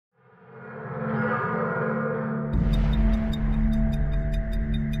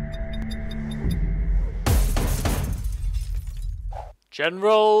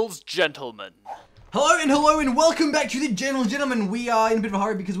Generals, gentlemen. Hello and welcome back to the General Gentlemen. We are in a bit of a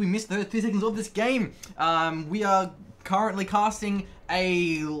hurry because we missed the 30 seconds of this game. We are currently casting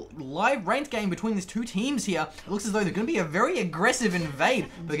a live ranked game between these two teams here. It looks as though they're going to be a very aggressive invade,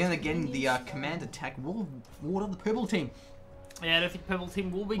 but again the command attack will ward off the purple team. Yeah, I don't think the purple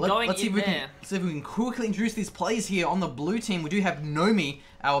team will be going in there. Let's see if we can quickly introduce these players here. On the blue team, we do have Nomi,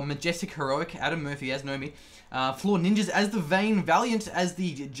 our majestic heroic, Adam Murphy as Nomi, Floor Ninjas as the Vayne, Valiant as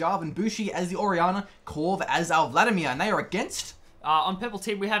the Jarvan, Bushi as the Orianna, Corv as our Vladimir, and they are against... on purple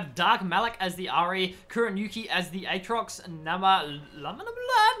team, we have Dark Malik as the Ari, Kuranyuki as the Aatrox, Nama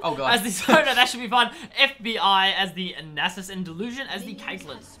as the Sona, that should be fun, FBI as the Nasus, and Delusion as the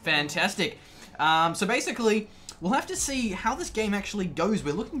Caitlyn. Fantastic. So basically, we'll have to see how this game actually goes.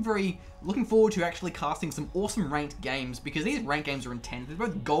 We're looking forward to actually casting some awesome ranked games because these ranked games are intense. They're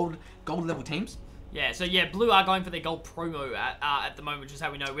both gold level teams. Yeah, so yeah, Blue are going for their gold promo at the moment, which is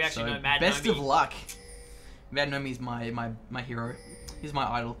how we know. We actually know Mad best Nomi. of luck. Mad Nomi's my hero. He's my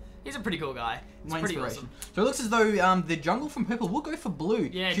idol. He's a pretty cool guy. It's pretty awesome. So it looks as though the jungle from purple will go for blue.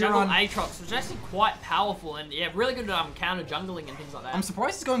 Yeah, jungle Aatrox, which is actually quite powerful and yeah, really good counter jungling and things like that. I'm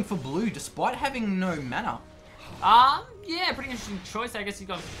surprised he's going for blue despite having no mana. Yeah, pretty interesting choice. I guess he's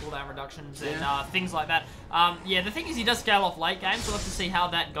going for cooldown reductions and things like that. Yeah, the thing is he does scale off late game, so we'll have to see how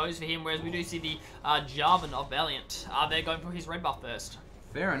that goes for him, whereas we do see the Jarvan of Valiant. They're going for his red buff first.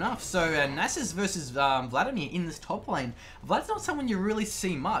 Fair enough. So Nasus versus Vladimir in this top lane. Vlad's not someone you really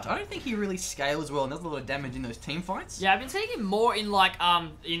see much. I don't think he really scales well and does a lot of damage in those team fights. Yeah, I've been seeing him more in like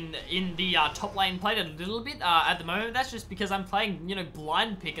in the top lane. Played a little bit at the moment. That's just because I'm playing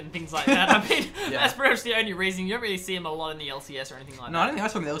blind pick and things like that. I mean that's pretty much the only reason. You don't really see him a lot in the LCS or anything like that. No, I don't think I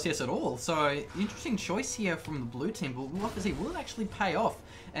saw him in the LCS at all. So interesting choice here from the blue team. But we'll have to see. Will it actually pay off?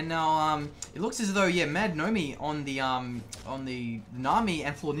 And now it looks as though Mad Nomi on the Nami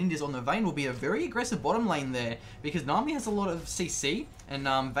and Floor Ninjas on the Vayne will be a very aggressive bottom lane there because Nami has a lot of CC and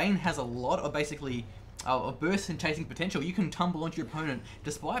Vayne has a lot of basically a burst and chasing potential. You can tumble onto your opponent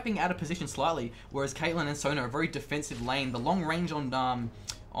despite being out of position slightly, whereas Caitlyn and Sona are a very defensive lane. The long range on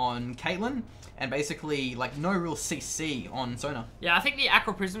Caitlyn and basically like no real CC on Sona. Yeah, I think the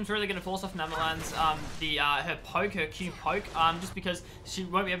Aqua Prism's really going to force off Namalan's her poke, her Q poke, just because she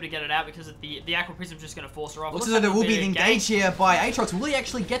won't be able to get it out because of the Aqua Prism's just going to force her off. Looks as though there will be an engage here by Aatrox. Will he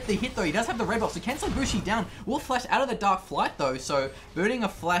actually get the hit though? He does have the red buff, so cancel Bushi down. Will flash out of the Dark Flight though, so burning a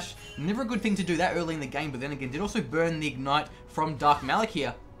flash, never a good thing to do that early in the game, but then again, did also burn the ignite from Dark Malik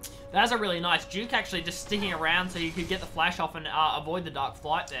here. That's a really nice Duke actually just sticking around so you could get the flash off and avoid the Dark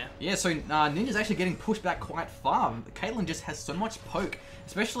Flight there. Yeah, so Ninja's actually getting pushed back quite far. Caitlyn just has so much poke,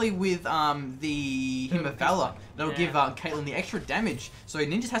 especially with the Hymn of Valor. That'll give Caitlyn the extra damage. So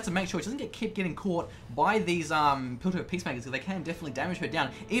Ninja has to make sure she doesn't keep getting caught by these Piltover Peacemakers because they can definitely damage her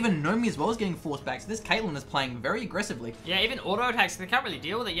down. Even Nomi as well is getting forced back, so this Caitlyn is playing very aggressively. Yeah, even auto attacks, they can't really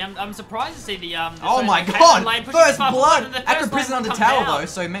deal with it. Yeah, I'm surprised to see the oh my god! First blood! Aqua Prison under tower though,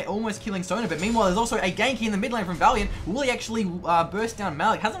 so almost killing Sona, but meanwhile there's also a gank in the mid lane from Valiant. Will he actually burst down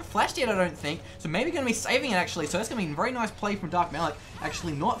Malik? Hasn't flashed yet, I don't think, so maybe going to be saving it actually, so that's going to be a very nice play from Dark Malik,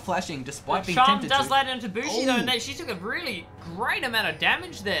 actually not flashing despite being tempted to. Charm does land into Bushi though, and she took a really great amount of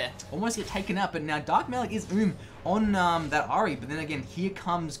damage there. Almost get taken out, but now Dark Malik is on that Ari, but then again, here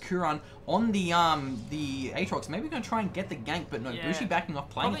comes Kuran on the Aatrox. Maybe we're going to try and get the gank, but no, Bushi backing off,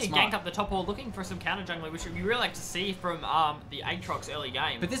 playing it smart. Probably a gank up the top wall, looking for some counter jungling, which we really like to see from the Aatrox early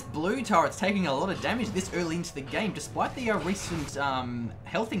game. But this blue turret's taking a lot of damage this early into the game, despite the recent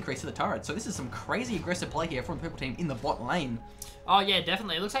health increase to the turret. So this is some crazy aggressive play here from the purple team in the bot lane. Oh yeah,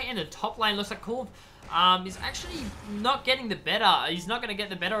 definitely. It looks like in the top lane, looks like Corv is actually not getting the better. He's not going to get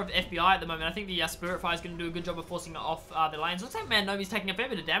the better of FBI at the moment. I think the Spirit Fire is going to do a good job of forcing it off the lanes. Looks like Mad Nomi's taking a fair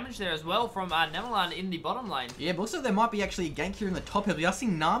bit of damage there as well from Nemalan in the bottom lane. Yeah, but looks like there might be actually a gank here in the top hill. We are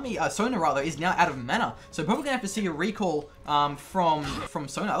seeing Sona rather, is now out of mana. So probably going to have to see a recall from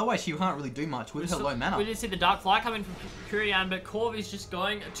Sona. Otherwise, she can't really do much with her low mana. We did see the Dark Fly coming from Kurian, but Corv is just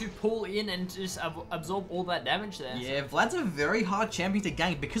going to pull in and just absorb all that damage there. Yeah, Vlad's a very hard champion to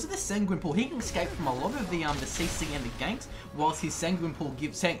gank. Because of the Sanguine Pool, he can escape from a lot of the CC and the ganks, whilst his Sanguine Pool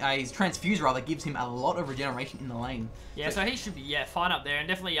gives, his Transfuse rather, gives him a lot of regeneration in the lane. Yeah, so he should be fine up there, and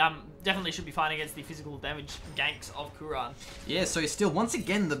definitely definitely should be fine against the physical damage ganks of Kuran. Yeah, so still, once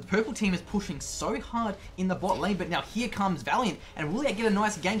again, the purple team is pushing so hard in the bot lane, but now here comes Valiant, and will they get a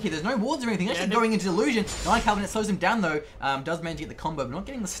nice gank here? There's no wards or anything, actually going into Delusion. Nine Cabinet slows him down though, does manage to get the combo, but not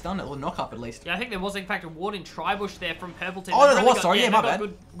getting the stun or knock up at least. Yeah, I think there was in fact a ward in Tribush there from purple team. Oh, no, there was, sorry, yeah, my bad.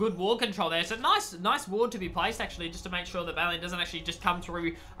 Good ward control there, so nice ward to be placed actually, just to make sure that Valiant doesn't actually just come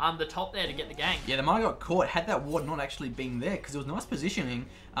through the top there to get the gank. Yeah, the might got caught had that ward not actually been there, because it was nice positioning.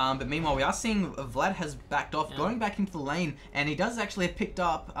 But meanwhile, we are seeing Vlad has backed off, going back into the lane, and he does actually have picked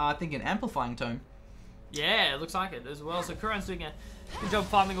up, I think, an amplifying tome. Yeah, it looks like it as well. So Kuran's doing a good job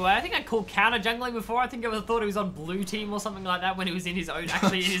farming away. I think I called counter jungling before. I think I thought he was on blue team or something like that when he was in his own,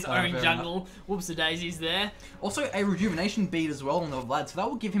 actually in his own jungle. Whoops a daisies there. Also a rejuvenation bead as well on the Vlad, so that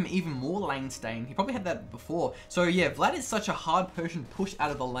will give him even more lane stain. He probably had that before. So yeah, Vlad is such a hard person to push out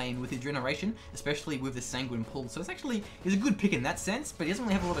of the lane with his regeneration, especially with the sanguine pull. So it's actually is a good pick in that sense, but he doesn't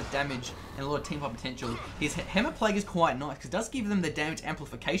really have a lot of damage and a lot of team fight potential. His Hammer Plague is quite nice because it does give them the damage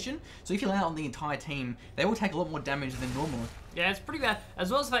amplification. So if you lay out on the entire team, they will take a lot more damage than normal. Yeah, it's pretty bad. As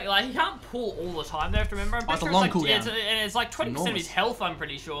well as the fact, like, he can't pull all the time, they have to remember. I'm it's a sure long it's cooldown. Like, it's like 20% of his health, I'm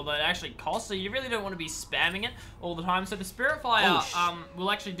pretty sure, that it actually costs, so you really don't want to be spamming it all the time. So the Spirit Fire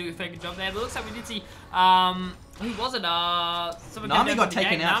will actually do a fair good job there. But it looks like we did see, who was it? Nami got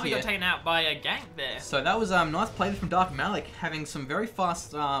taken out. Nami got taken out by a gank there. So that was nice play from Dark Malik, having some very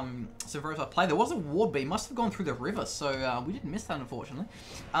fast play. There was a ward, but he must have gone through the river, so we didn't miss that, unfortunately.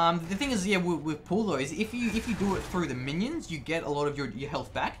 The thing is, yeah, with pull though, is if you do it through the minions, you get a lot of your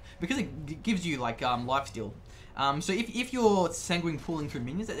health back because it gives you like lifesteal. So if you're sanguine pulling through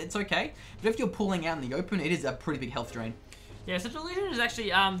minions, it's okay. But if you're pulling out in the open, it is a pretty big health drain. Yeah, so Delusion is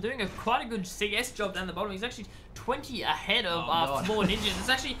actually doing quite a good CS job down the bottom. He's actually 20 ahead of Floor Ninjas. It's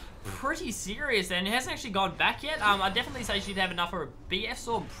actually pretty serious, and it hasn't actually gone back yet. I'd definitely say she'd have enough for a BF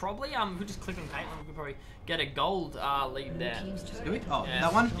sword, probably. We could just click on Caitlyn, we could probably get a gold lead there. Do we? Oh, yeah.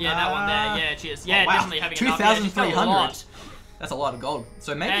 that one? Yeah, that one there. Yeah, cheers. Yeah, wow. definitely having 2,300. That's a lot of gold.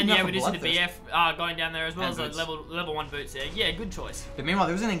 So maybe and yeah, we do see the Bloodthirst. BF going down there as well, And as level 1 boots there. Yeah, good choice. But meanwhile,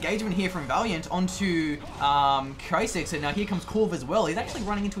 there was an engagement here from Valiant onto Krasix, and now here comes Corv as well. He's actually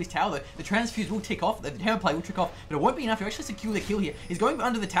running into his tower though. The transfuse will tick off, the hammer play will tick off, but it won't be enough to actually secure the kill here. He's going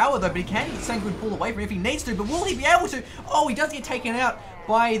under the tower though, but he can get Sanguine pull away from it if he needs to, but will he be able to? Oh, he does get taken out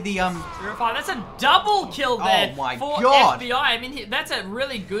by the Purify. That's a double kill there oh my for God. FBI. I mean, that's a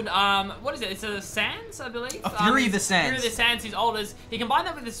really good what is it? It's a Sands, I believe. A Fury of the Sands. Fury of the Sands, his ult is. He combined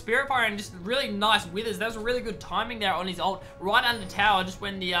that with the Spirit Fire and just really nice withers. That was a really good timing there on his ult, right under the tower, just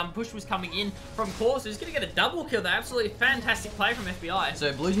when the push was coming in from Core. So he's gonna get a double kill there. Absolutely fantastic play from FBI.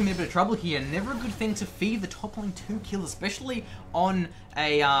 So blue team in a bit of trouble here. Never a good thing to feed the top lane 2 kills, especially on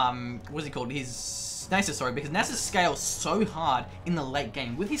a what is he called? His Nasus, sorry, because Nasus scales so hard in the late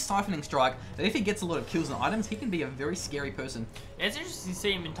game with his siphoning strike that if he gets a lot of kills and items, he can be a very scary person. Yeah, it's interesting to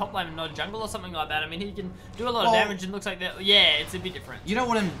see him in top lane and not jungle or something like that. I mean, he can do a lot of damage and looks like that. Yeah, it's a bit different. You don't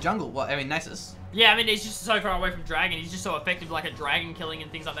want him jungle. What? I mean, Nasus. Yeah, I mean, he's just so far away from Dragon. He's just so effective, like a Dragon killing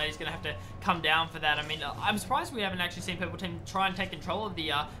and things like that. He's going to have to come down for that. I mean, I'm surprised we haven't actually seen Purple Team try and take control of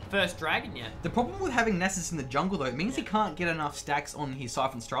the first Dragon yet. The problem with having Nasus in the jungle, though, it means he can't get enough stacks on his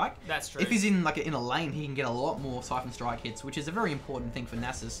Siphon Strike. That's true. If he's in like in a lane, he can get a lot more Siphon Strike hits, which is a very important thing for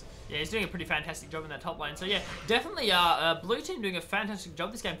Nasus. Yeah, he's doing a pretty fantastic job in that top lane. So yeah, definitely blue team doing a fantastic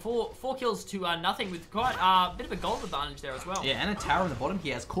job this game. Four kills to nothing with quite a bit of a gold advantage there as well. Yeah, and a tower in the bottom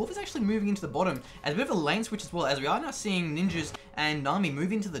here as Korth is actually moving into the bottom as a bit of a lane switch as well, as we are now seeing Ninjas and Nami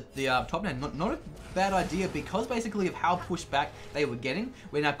move into the top lane. Not a bad idea because basically of how pushed back they were getting,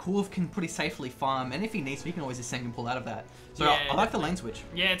 where now Korth can pretty safely farm, and if he needs to, he can always just send and pull out of that. So yeah, I like the lane switch.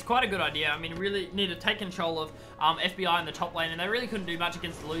 Yeah, it's quite a good idea. I mean, really need to take control of FBI in the top lane, and they really couldn't do much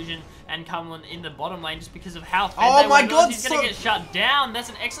against Illusion and Cumberland in the bottom lane just because of how fed they my were. God, he's going to get shut down. That's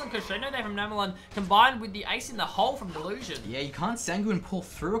an excellent crescendo there from Namelon, combined with the ace in the hole from Delusion. Yeah, you can't Sanguine pull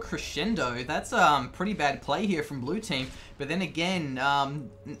through a crescendo. That's pretty bad play here from blue team. But then again,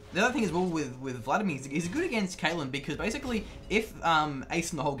 the other thing as well with Vladimir, he's good against Caitlyn because basically if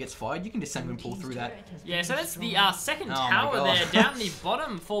ace in the hole gets fired, you can just Sanguine pull through that. Yeah, so that's the second tower there down the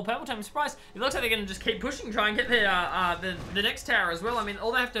bottom for Purple Team. I'm surprised. It looks like they're going to just keep pushing, try and get the next tower as well. I mean,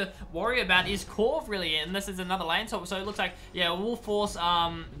 all they have to worry about is Corv really, unless there's another lane swap. So it looks like, yeah, we'll force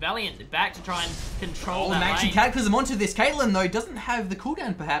Valiant back to try and control that Maxi lane. cataclysm onto this. Caitlyn, though, doesn't have the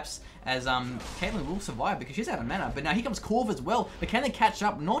cooldown perhaps, as Caitlyn will survive because she's out of mana. But now here comes Corv as well. But can they catch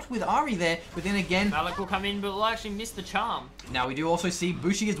up? Not with Ari there, but then again... Malik will come in, but will actually miss the charm. Now we do also see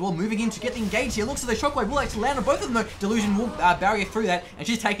Bushi as well moving in to get the engage here. Looks as though Shockwave will actually land on both of them though. Delusion will barrier through that, and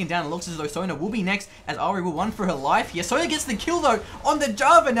she's taken down. It looks as though Sona will be next, as Ari will run for her life here. Sona gets the kill though on the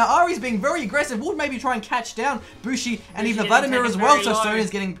Java. Now Ari's being very aggressive. Will maybe try and catch down Bushi and even Vladimir as well. So Sona's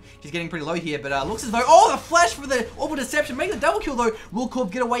getting pretty low here, but looks as though the flash for the orbital deception, make the double kill though. Will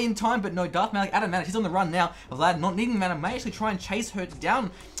Corb get away in time, but no, Darth Malik out of mana. He's on the run now. Vlad not needing mana may actually try and chase her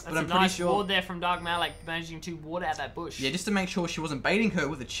down. But I'm pretty sure ward there from Dark Malik, managing to ward out that bush. Yeah, just to make sure she wasn't baiting her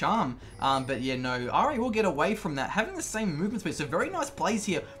with a charm. But yeah, no, Ari will get away from that, having the same movement speed. So very nice plays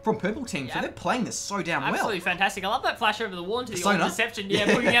here from Purple Team. Yep. So they're playing this so damn well. Absolutely fantastic. I love that flash over the wall into the orbital deception.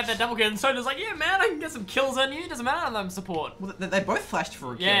 Yeah, putting out that double kill. And Sona's like, yeah, man, I can get some kills on you. Doesn't matter, I'm support. Well, they both flashed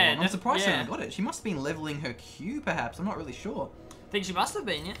for a kill. Yeah, I'm surprised Sona got it. She must have been leveling her Q, perhaps. I'm not really sure. I think she must have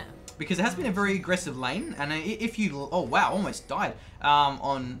been, yeah. Because it has been a very aggressive lane, and if you almost died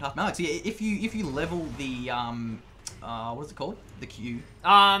on Darth Malik. So yeah, if you level the what is it called? The Q.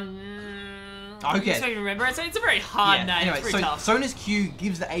 Okay. I don't remember it. So it's a very hard name. Anyway, it's very tough. Sona's Q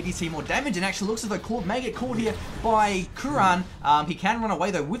gives the ADC more damage, and actually looks as though Corb may get caught here by Kuran. He can run away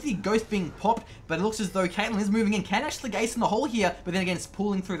though with the ghost being popped, but it looks as though Caitlyn is moving in. Can actually ace in the hole here, but then again it's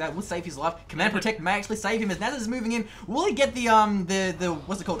pulling through that will save his life. Command Protect may actually save him as Naz is moving in. Will he get the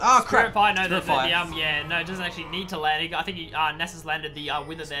what's it called? Oh crap! No, no, it doesn't actually need to land. I think Naz has landed the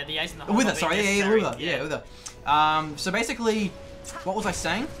Wither there, the ace in the hole. Wither, sorry, Wither. So basically, what was I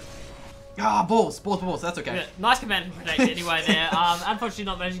saying? Balls, that's okay. Yeah, nice command protect anyway there. Unfortunately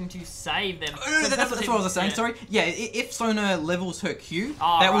not managing to save them. That's what I was saying, sorry. Yeah, if Sona levels her Q,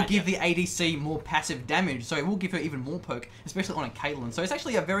 that will give the ADC more passive damage, so it will give her even more poke, especially on a Caitlyn. So it's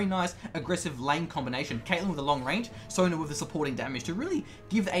actually a very nice aggressive lane combination. Caitlyn with the long range, Sona with the supporting damage to really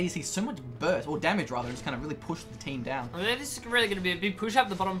give the ADC so much burst, or damage rather, and just kind of really push the team down. Well, that is really going to be a big push up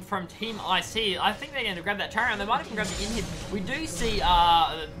the bottom from Team IC. I think they're going to grab that turret, and they might even grab the inhib. We do see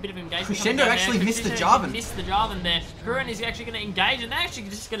a bit of engagement. Crescendo actually missed the Jarvan. Missed the Jarvan there. Kuran is actually going to engage, and they're actually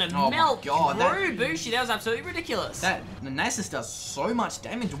just going to melt through Bushi. That was absolutely ridiculous. That Nasus does so much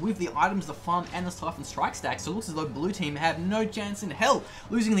damage with the items, the farm, and the Siphon Strike stack, so it looks as though Blue Team have no chance in hell,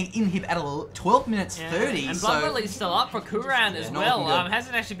 losing the inhib at 12 minutes 30. And Blood Lily's still up for Kuran as well.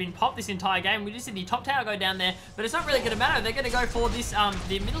 Hasn't actually been popped this entire game. We just see the top tower go down there, but it's not really going to matter. They're going to go for this,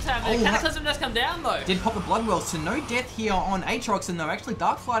 the middle tower. The Cataclysm does come down though. Did pop the Blood Well, so no death here on Aatrox, and they're actually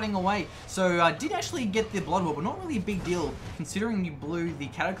dark flighting away. So did actually get the Blood Well, but not really a big deal considering you blew the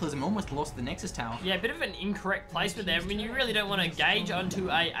Cataclysm and almost lost the Nexus Tower. Yeah, a bit of an incorrect placement there. I mean, you really don't want to engage onto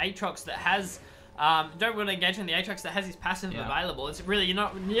a Aatrox that has don't want to engage on the Aatrox that has his passive available. It's really you're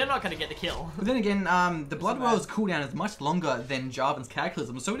not going to get the kill. But then again, the Blood Well's cooldown is much longer than Jarvan's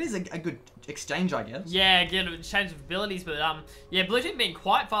Cataclysm, so it is a good exchange, I guess. Yeah, get a change of abilities, but yeah, Blue Team being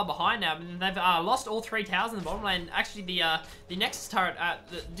quite far behind now. They've lost all 3 towers in the bottom lane. Actually, the Nexus turret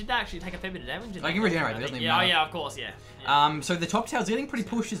did that actually take a fair bit of damage? I can regenerate. It doesn't even matter. Oh yeah, of course, yeah. So the top tower's getting pretty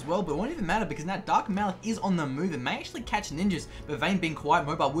pushed as well, but it won't even matter because now Dark Malik is on the move and may actually catch ninjas, but Vayne being quite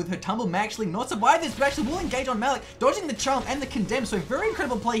mobile with her tumble may actually not survive this, but actually will engage on Malik, dodging the charm and the condemn. So very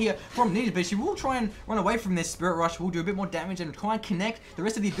incredible play here from ninjas, but she will try and run away from this. Spirit Rush will do a bit more damage and try and connect the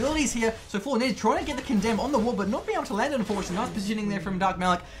rest of the abilities here. So for ninja, trying to get the condemn on the wall, but not being able to land it, unfortunately. Nice positioning there from Dark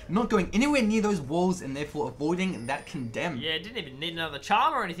Malik, not going anywhere near those walls and therefore avoiding that condemn. Yeah, didn't even need another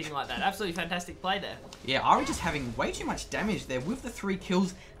charm or anything like that. Absolutely fantastic play there. Yeah, Ari just having way too much damage there with the 3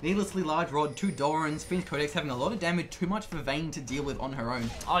 kills, needlessly large rod, 2 Dorans, Phoenix Codex having a lot of damage, too much for Vayne to deal with on her own.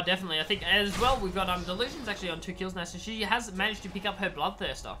 Oh, definitely. I think as well we've got Delusion's actually on 2 kills now, so she has managed to pick up her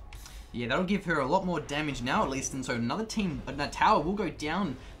Bloodthirster. Yeah, that'll give her a lot more damage now at least, and so another team, tower will go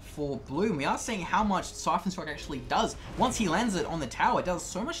down for Blue, and we are seeing how much Siphon Strike actually does. Once he lands it on the tower, it does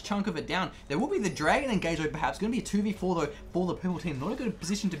so much chunk of it down. There will be the Dragon engagement perhaps, going to be a 2v4 though for the purple team. Not a good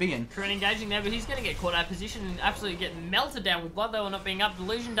position to be in. Kuran engaging there, but he's going to get caught out of position and absolutely get melted down with Blood though not being up.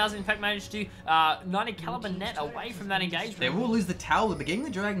 Delusion does in fact manage to 90 caliber net away from that engagement. They will lose the tower, but getting the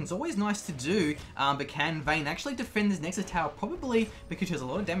Dragon is always nice to do, but can Vayne actually defend this Nexus tower? Probably, because she has a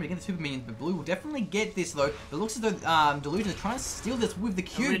lot of damage against the super minions, but Blue will definitely get this though. It looks as though Delusion is trying to steal this with the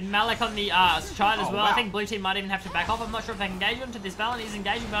Q. With Malik on the child as well. Wow. I think Blue Team might even have to back off. I'm not sure if they can engage onto this. Valen is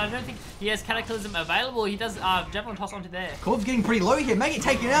engaging, but I don't think he has Cataclysm available. He does Javelin Toss onto there. Corb's getting pretty low here. May get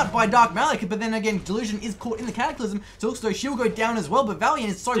taken out by Dark Malik, but then again, Delusion is caught in the Cataclysm, so it looks like she'll go down as well, but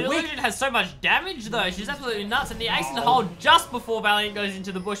Valiant is so weak. Delusion has so much damage though. She's absolutely nuts, and the ace in the hole just before Valiant goes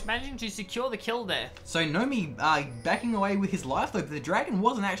into the bush, managing to secure the kill there. So Nomi backing away with his life though, but the Dragon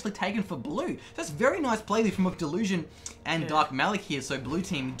wasn't actually taken for Blue. That's very nice play there from both Delusion and Dark Malik here, so Blue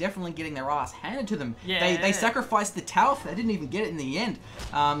Team definitely getting their ass handed to them. Yeah. They sacrificed the tower. They didn't even get it in the end.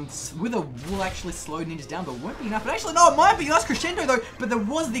 Wither will actually slow Ninjas down, but won't be enough. But actually, no, it might be nice crescendo though. But there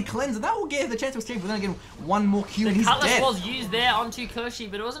was the cleanse, and that will give the chance to escape. But then again, one more Q and he's Cutlass dead. was used there onto Kershi,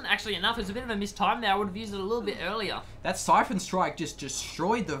 but it wasn't actually enough. It was a bit of a missed time there. I would have used it a little bit earlier. That Siphon Strike just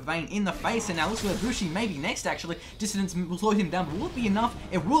destroyed the Vayne in the face, and now looks like Bushi maybe next actually. Dissonance will slow him down, but will it be enough?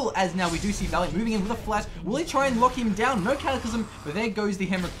 It will, as now we do see Valiant moving in with a flash. Will he try and lock him down? No Cataclysm, but there goes the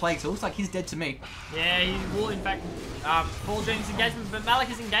Hemorrhage Plague, so it looks like he's dead to me. Yeah, he will in fact fall during this engagement, but Malik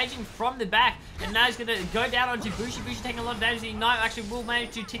is engaging from the back, and now he's going to go down onto Bushi. Bushi taking a lot of damage. The Ignite actually will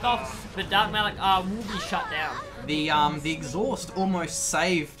manage to tick off, but Dark Malik will be shut down. The exhaust almost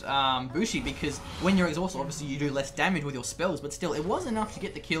saved Bushi, because when you're exhausted, obviously you do less damage with your spells, but still, it was enough to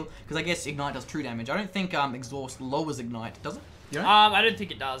get the kill, because I guess Ignite does true damage. I don't think exhaust lowers Ignite, does it? You know? I don't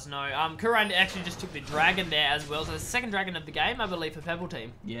think it does, no. Kuran actually just took the dragon there as well, so it's the second dragon of the game, I believe, for Pebble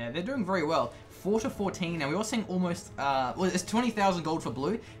Team. Yeah, they're doing very well. 4-14, and we're all seeing almost, well, it's 20,000 gold for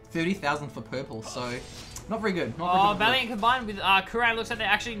blue, 30,000 for purple, so not very good. Not very good. Valiant combined with Kuran, looks like they're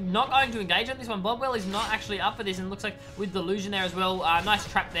actually not going to engage on this one. Bloodwell is not actually up for this, and looks like with Delusion there as well, nice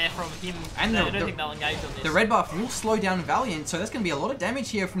trap there from him. And I don't think they'll engage on this. The red buff will slow down Valiant, so that's going to be a lot of damage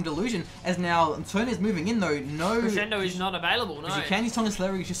here from Delusion, as now Turn is moving in though. No Crescendo is not available, no. If you can use Tonga's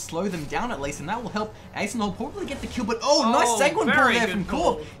Leverage, just slow them down at least, and that will help Ace will probably get the kill, but nice Sanguine pull there from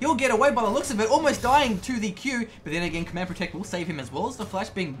Corv. He'll get away by the looks of it, almost dying to the Q, but then again Command Protect will save him as well as the Flash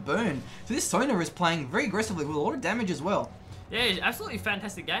being burned. So this Sona is playing very aggressively with a lot of damage as well. Yeah, absolutely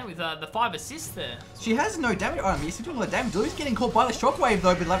fantastic game with the 5 assists there. She has no damage. Yes, she's doing a lot of damage. Delusion's getting caught by the Shockwave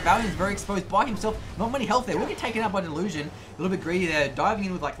though, but Valiant is very exposed by himself. Not many health there. Will get taken out by Delusion. A little bit greedy there, diving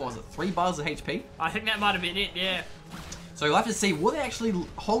in with like, what was it, 3 bars of HP? I think that might have been it, yeah. So you'll have to see, will they actually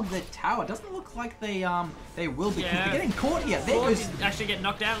hold their tower? Doesn't look like they will, because they're getting caught here. There goes... actually get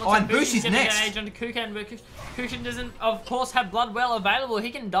knocked down. Looks and Bushi's next. Age onto Kukan, but Kukan doesn't, of course, have Bloodwell available. He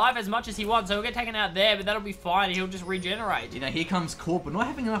can dive as much as he wants, so he'll get taken out there, but that'll be fine. He'll just regenerate. You know, here comes Corp, but not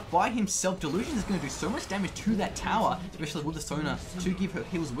having enough by himself. Delusion is going to do so much damage to that tower, especially with the Sona, to give her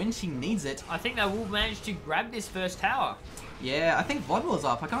heals when she needs it. I think they will manage to grab this first tower. Yeah, I think Bloodwell's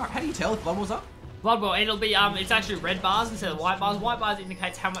up. How do you tell if Bloodwell's up? Bloodwell, it'll be, it's actually red bars instead of white bars. White bars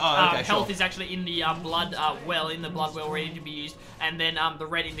indicates how much health is actually in the blood well, in the blood well ready to be used. And then the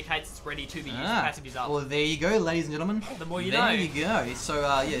red indicates it's ready to be used. Passive is up. Well, there you go, ladies and gentlemen. The more you know. There you go. So,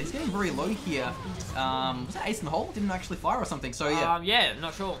 yeah, he's getting very low here. Was that Ace in the hole? Didn't actually fire or something, so yeah. Yeah,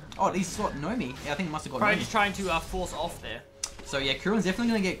 not sure. Oh, he's got Nomi. Yeah, I think he must have got Probably Nomi. just trying to force off there. So, yeah, Kuran's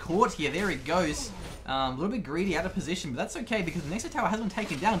definitely going to get caught here. There he goes. A little bit greedy, out of position, but that's okay because the next tower has been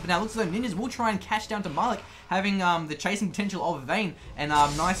taken down. But now it looks as though Ninjas will try and catch down to Malik, having the chasing potential of Vayne, and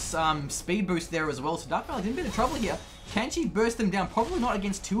nice speed boost there as well. So Dark Malik's in a bit of trouble here. Can she burst them down? Probably not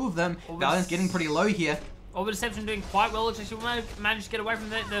against 2 of them. Valiant's getting pretty low here. Orbital Deception doing quite well. She will manage to get away from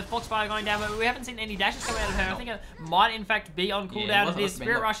the Foxfire going down, but we haven't seen any dashes come out of her. I think it might, in fact, be on cooldown. The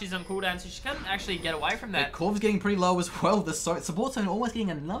Spirit Rush is on cooldown, so she can't actually get away from that. Corv's getting pretty low as well. The support zone almost getting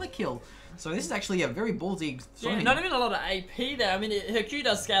another kill. So this is actually a very ballsy Sony. Yeah, not even a lot of AP there. I mean, her Q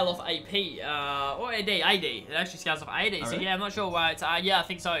does scale off AP, or AD. It actually scales off AD. Oh, so really? Yeah, I'm not sure why it's, yeah, I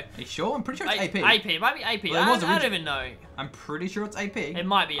think so. Are you sure? I'm pretty sure it's AP. AP, it might be AP. Well, I don't even know. I'm pretty sure it's AP. It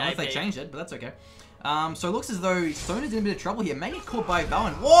might be Unless AP. they changed it, but that's okay. So it looks as though Sona's in a bit of trouble here. May get caught by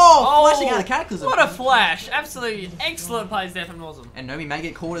Valiant. Whoa! Flashing out of Cataclysm. What a flash! Absolutely excellent plays there from Norzum. And Nomi may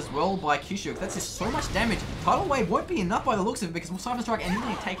get caught as well by Kyushu. That's just so much damage. Tidal Wave won't be enough by the looks of it because Siphon Strike and he'll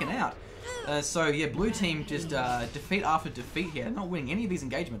be taken out. So yeah, blue team just defeat after defeat here. They're not winning any of these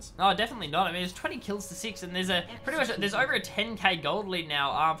engagements. No, definitely not. I mean, it's 20 kills to 6, and there's there's over a 10k gold lead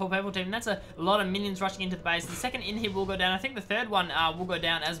now for purple team. And that's a lot of minions rushing into the base. The second inhib will go down. I think the third one will go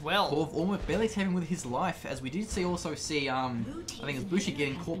down as well. Corv almost barely saving with his life, as we did also see I think it's Bushi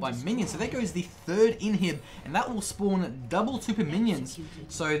getting caught by minions. So there goes the third inhib, and that will spawn double super minions.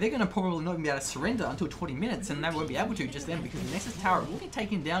 So they're going to probably not even be able to surrender until 20 minutes, and they won't be able to just then because the Nexus tower will get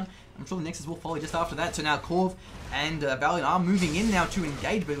taken down. I'm sure the Nexus will follow just after that. So now Corv and Valiant are moving in now to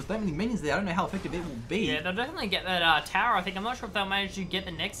engage, but with that many minions there, I don't know how effective it will be. Yeah, they'll definitely get that tower. I think I'm not sure if they'll manage to get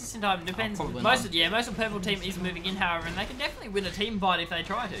the Nexus in time. Depends. Most of purple team is moving in, however, and they can definitely win a team fight if they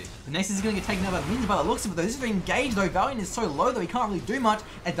try to. The Nexus is going to get taken out by the minions by the looks of it though. This is engaged though. Valiant is so low though he can't really do much,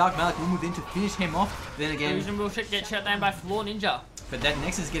 and Dark Malik will move in to finish him off. Then again, Illusion will get shut down by Floor Ninja. But that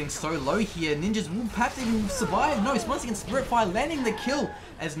Nexus is getting so low here. Ninjas will perhaps even survive. No, it's once again Spirit Fire landing the kill.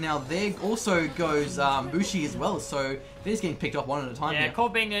 As now there also goes Bushi as well. So they're just getting picked off one at a time. Yeah, here.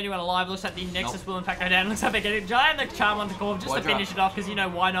 Corv being the only one alive. Looks like the Nexus will in fact go down. Looks like they're getting giant the charm onto Corv just to finish it off because you know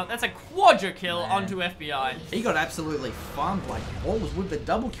why not? That's a quadra kill onto FBI. He got absolutely farmed like balls with the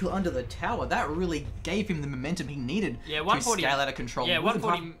double kill under the tower. That really gave him the momentum he needed to 140 scale out of control. Yeah,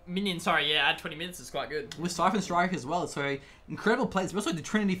 140 minions. Sorry, yeah, add 20 minutes is quite good. With Siphon Strike as well, so incredible plays. Also, the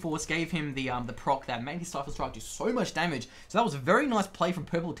Trinity Force gave him the proc that made his Siphon Strike do so much damage. So that was a very nice play from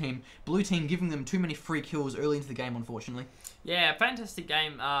Purple Team. Blue Team giving them too many free kills early into the game, unfortunately. Yeah, fantastic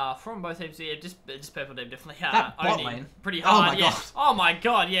game from both teams. Yeah, just Purple Team definitely that bot owning lane. Pretty hard. Oh my god. Oh my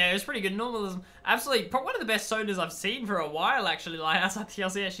god. Yeah, it was pretty good. Normalism, absolutely. One of the best sodas I've seen for a while, actually. Like outside the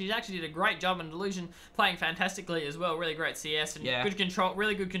LCS, she actually did a great job in Delusion, playing fantastically as well. Really great CS and good control.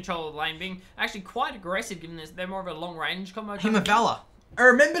 Really good control of the lane, being actually quite aggressive. Given this, they're more of a long range combo. Hymn of Valor. I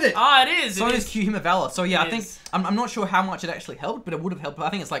remembered it. Ah, it is. So does Q Hymn of Valor. So yeah, I think is. I'm not sure how much it actually helped, but it would have helped. I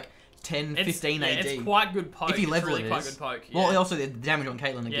think it's like 10, 15 AD. It's quite good poke. If you level really it, quite good poke. Yeah. Well, also the damage on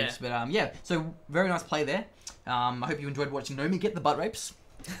Caitlyn it gives. But yeah, so very nice play there. I hope you enjoyed watching Nomi get the butt rapes.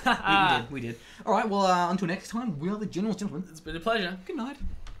 we did. All right, well, until next time, we are the Generals, Gentlemen. It's been a pleasure. Good night.